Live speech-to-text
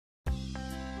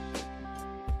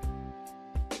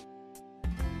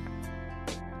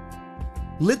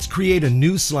Let's create a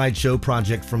new slideshow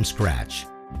project from scratch.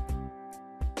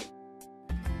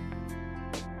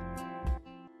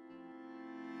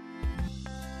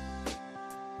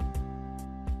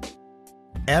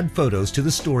 Add photos to the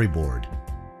storyboard.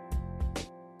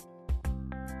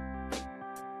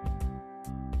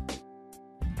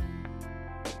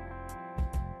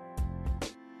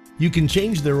 You can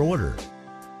change their order.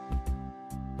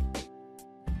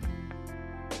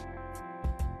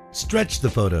 Stretch the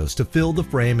photos to fill the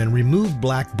frame and remove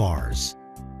black bars.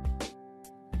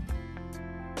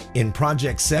 In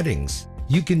project settings,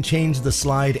 you can change the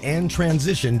slide and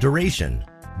transition duration,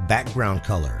 background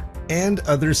color, and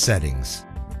other settings.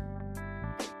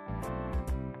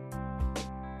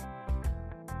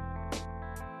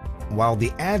 While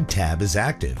the Add tab is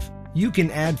active, you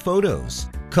can add photos,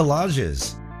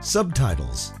 collages,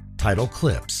 subtitles, title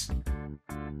clips.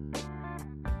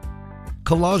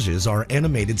 Collages are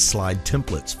animated slide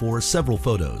templates for several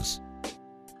photos.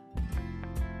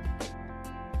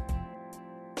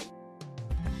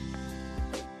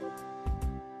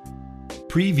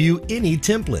 Preview any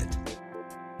template.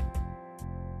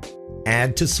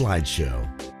 Add to slideshow.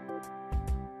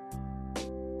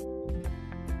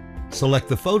 Select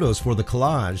the photos for the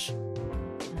collage.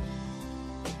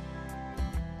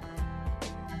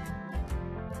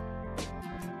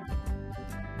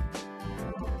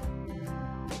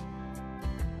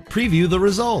 Preview the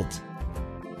result.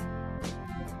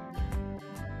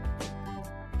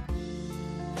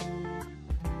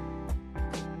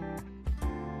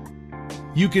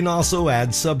 You can also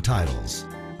add subtitles.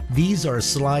 These are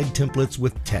slide templates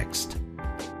with text.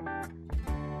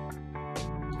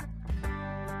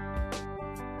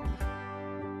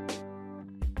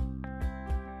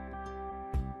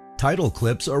 Title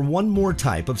clips are one more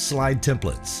type of slide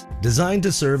templates, designed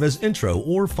to serve as intro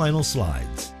or final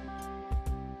slides.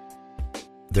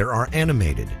 There are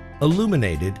animated,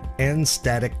 illuminated, and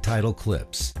static title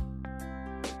clips.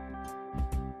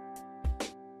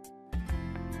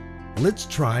 Let's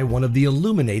try one of the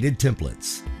illuminated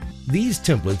templates. These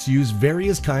templates use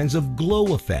various kinds of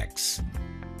glow effects.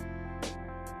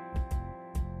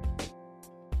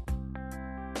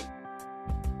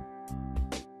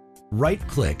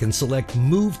 Right-click and select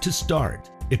Move to Start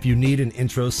if you need an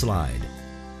intro slide.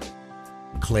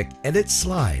 Click Edit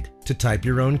Slide to type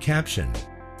your own caption.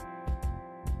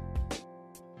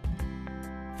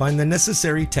 Find the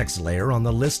necessary text layer on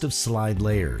the list of slide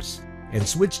layers and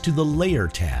switch to the Layer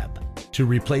tab to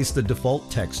replace the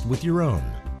default text with your own.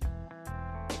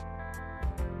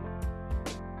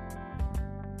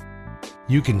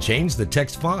 You can change the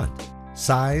text font,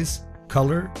 size,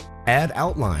 color, add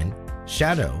outline,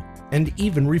 shadow, and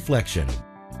even reflection.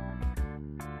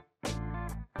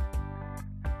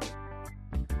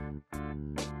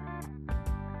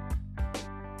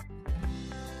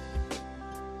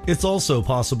 It's also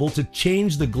possible to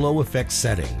change the glow effect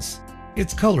settings,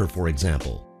 its color for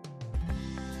example.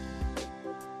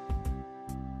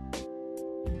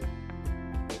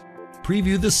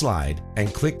 Preview the slide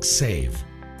and click Save.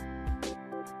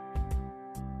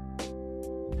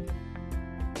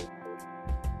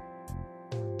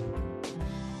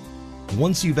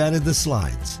 Once you've added the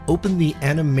slides, open the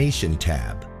Animation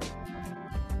tab.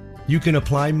 You can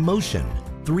apply motion,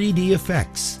 3D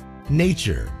effects,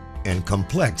 nature, and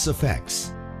complex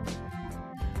effects.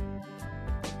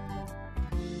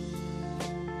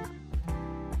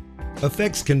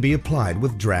 Effects can be applied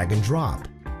with drag and drop.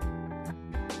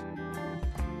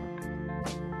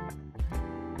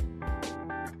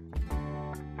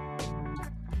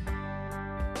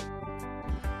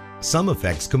 Some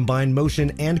effects combine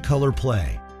motion and color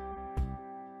play.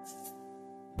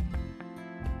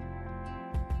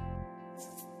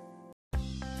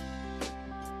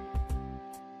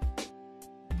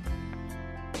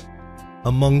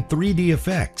 Among 3D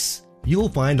effects, you'll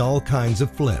find all kinds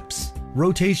of flips,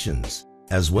 rotations,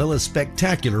 as well as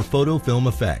spectacular photo film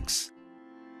effects.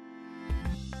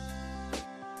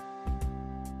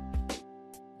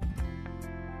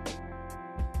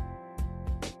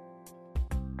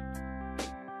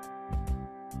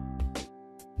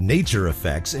 Nature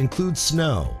effects include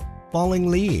snow, falling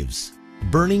leaves,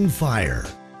 burning fire,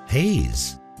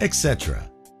 haze, etc.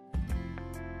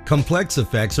 Complex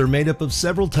effects are made up of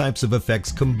several types of effects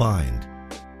combined.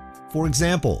 For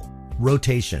example,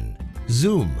 rotation,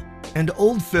 zoom, and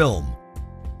old film.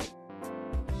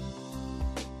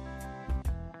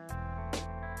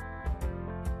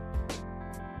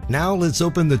 Now let's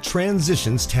open the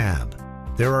Transitions tab.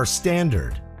 There are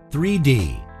standard,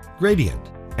 3D,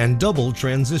 gradient, and double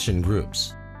transition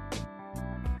groups.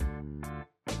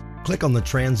 Click on the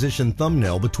transition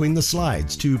thumbnail between the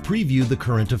slides to preview the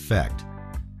current effect.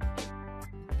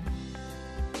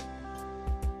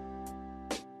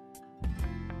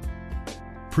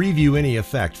 Preview any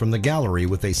effect from the gallery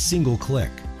with a single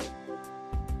click.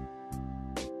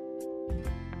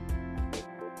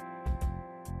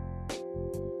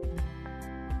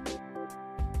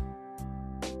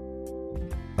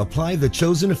 Apply the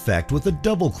chosen effect with a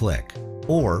double click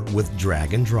or with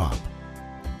drag and drop.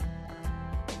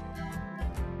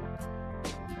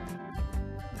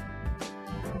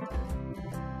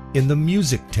 In the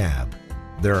Music tab,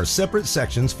 there are separate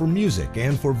sections for music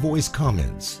and for voice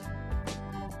comments.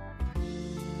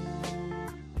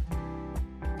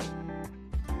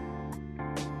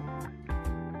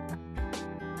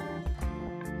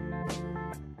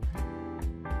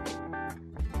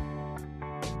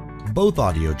 Both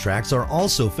audio tracks are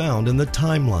also found in the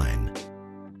timeline.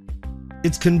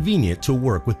 It's convenient to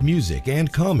work with music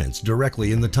and comments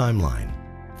directly in the timeline.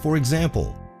 For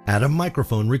example, add a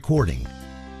microphone recording.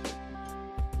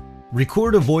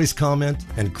 Record a voice comment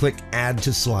and click Add to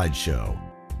Slideshow.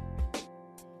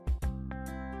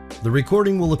 The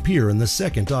recording will appear in the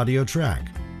second audio track.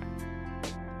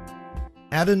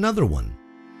 Add another one.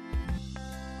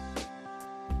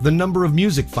 The number of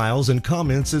music files and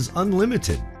comments is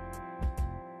unlimited.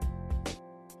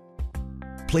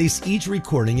 Place each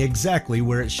recording exactly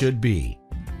where it should be.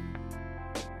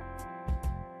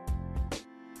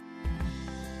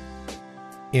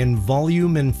 In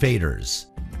Volume and Faders,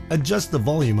 adjust the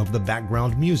volume of the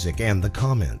background music and the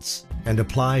comments, and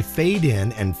apply fade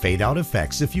in and fade out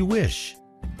effects if you wish.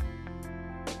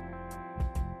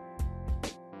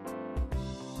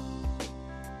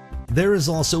 There is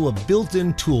also a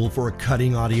built-in tool for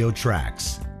cutting audio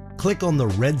tracks. Click on the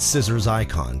red scissors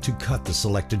icon to cut the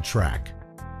selected track.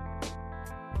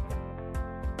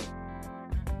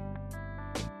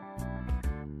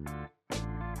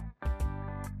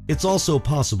 It's also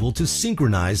possible to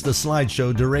synchronize the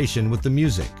slideshow duration with the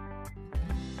music.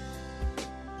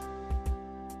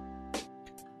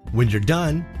 When you're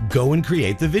done, go and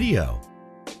create the video.